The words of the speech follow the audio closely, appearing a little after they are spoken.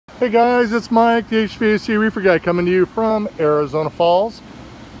Hey guys, it's Mike, the HVAC Reefer Guy, coming to you from Arizona Falls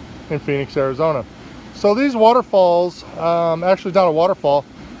in Phoenix, Arizona. So these waterfalls, actually not a waterfall,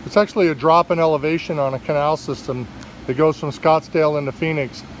 it's actually a drop in elevation on a canal system that goes from Scottsdale into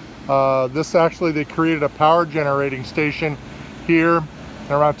Phoenix. They created a power generating station here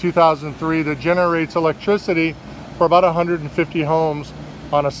in around 2003 that generates electricity for about 150 homes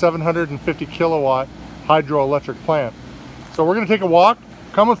on a 750 kilowatt hydroelectric plant. So we're going to take a walk.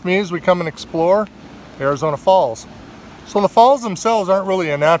 Come with me as we come and explore Arizona Falls. So the falls themselves aren't really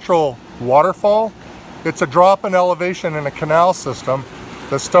a natural waterfall. It's a drop in elevation in a canal system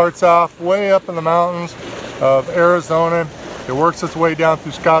that starts off way up in the mountains of Arizona. It works its way down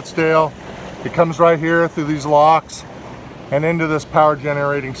through Scottsdale. It comes right here through these locks and into this power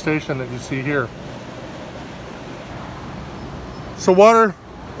generating station that you see here. So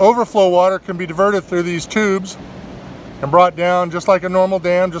overflow water can be diverted through these tubes and brought down just like a normal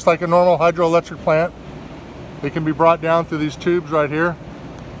dam, just like a normal hydroelectric plant. They can be brought down through these tubes right here.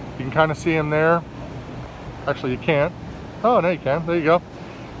 You can kind of see them there. Actually, you can't. Oh, no, you can. There you go.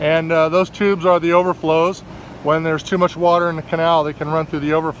 And those tubes are the overflows. When there's too much water in the canal, they can run through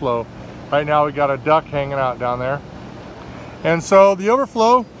the overflow. Right now, we got a duck hanging out down there. And so the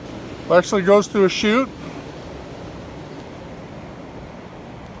overflow actually goes through a chute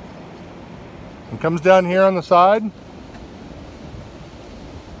and comes down here on the side.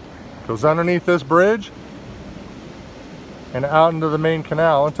 Goes underneath this bridge and out into the main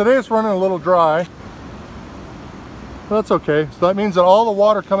canal. And today it's running a little dry, but that's okay. So that means that all the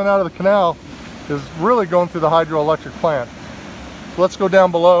water coming out of the canal is really going through the hydroelectric plant. So let's go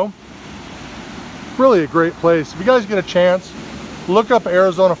down below. Really a great place. If you guys get a chance, look up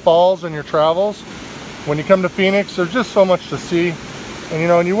Arizona Falls in your travels. When you come to Phoenix, there's just so much to see. And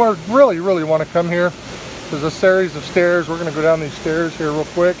you really want to come here. There's a series of stairs. We're going to go down these stairs here real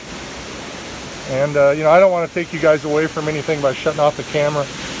quick. And I don't want to take you guys away from anything by shutting off the camera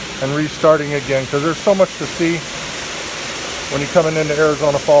and restarting again, because there's so much to see when you're coming into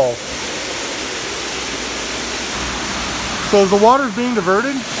Arizona Falls. So as the water's being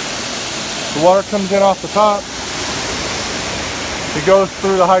diverted, the water comes in off the top. It goes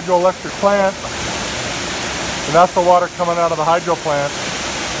through the hydroelectric plant, and that's the water coming out of the hydro plant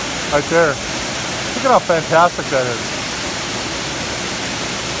right there. Look at how fantastic that is.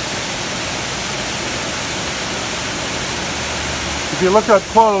 If you look up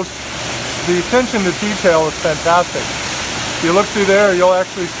close, the attention to detail is fantastic. If you look through there, you'll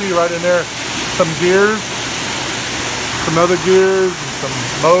actually see right in there some gears, some other gears, and some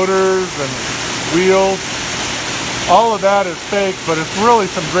motors and wheels. All of that is fake, but it's really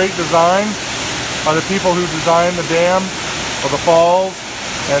some great design by the people who designed the dam or the falls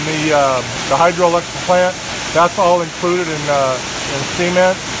and the hydroelectric plant. That's all included in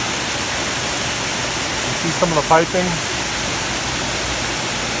cement. You see some of the piping.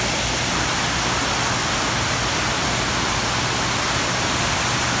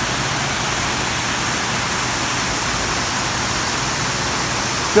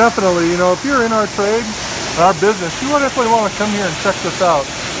 Definitely, if you're in our trade, our business, you definitely want to come here and check this out.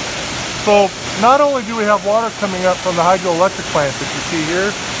 So not only do we have water coming up from the hydroelectric plant that you see here,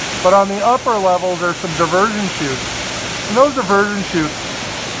 but on the upper level there's some diversion chutes. And those diversion chutes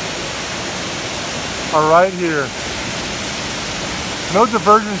are right here. And those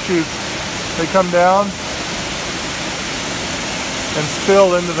diversion chutes, they come down and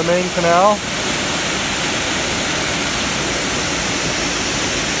spill into the main canal.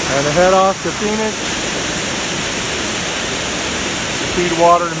 And they head off to Phoenix to feed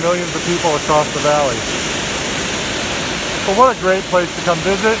water to millions of people across the valley. So what a great place to come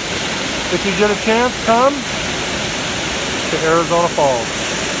visit. If you get a chance, come to Arizona Falls.